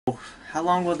How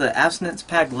long will the abstinence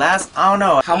pact last? I don't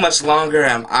know. How much longer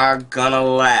am I gonna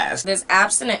last? This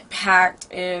abstinent pact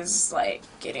is like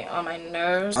getting on my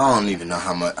nerves. I don't even know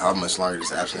how much longer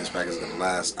this abstinence pact is gonna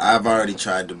last. I've already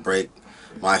tried to break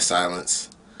my silence.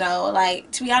 So,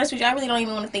 like, to be honest with you, I really don't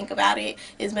even want to think about it.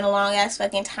 It's been a long ass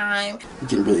fucking time. I'm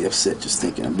getting really upset just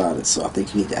thinking about it, so I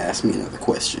think you need to ask me another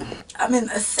question. I'm in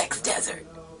a sex desert,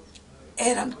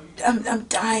 and I'm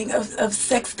dying of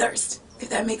sex thirst, if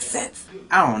that makes sense.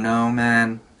 I don't know,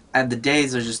 man. The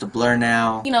days are just a blur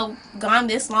now. You know, gone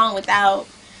this long without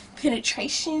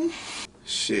penetration.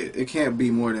 Shit, it can't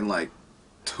be more than like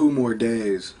 2 more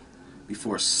days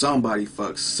before somebody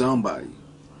fucks somebody.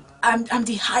 I'm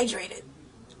dehydrated.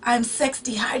 I'm sex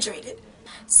dehydrated.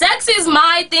 Sex is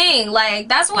my thing. Like,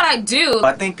 that's what I do.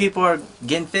 I think people are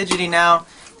getting fidgety now.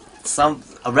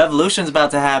 A revolution's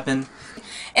about to happen.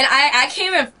 And I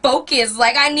can't even focus.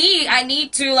 Like, I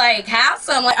need to like have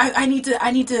some. Like, I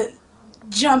need to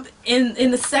jump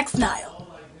in the sex Nile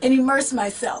and immerse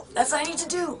myself. That's what I need to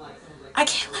do. I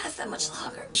can't last that much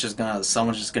longer. It's just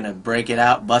someone's just gonna break it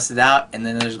out, bust it out, and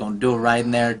then they're just gonna do it right in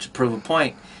there to prove a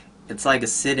point. It's like a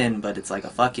sit-in, but it's like a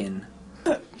fucking.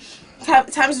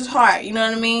 Times is hard, you know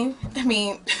what I mean? I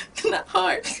mean, not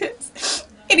hard because.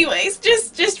 Anyways,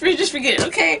 just forget it,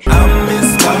 okay? I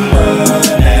miss my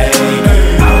money.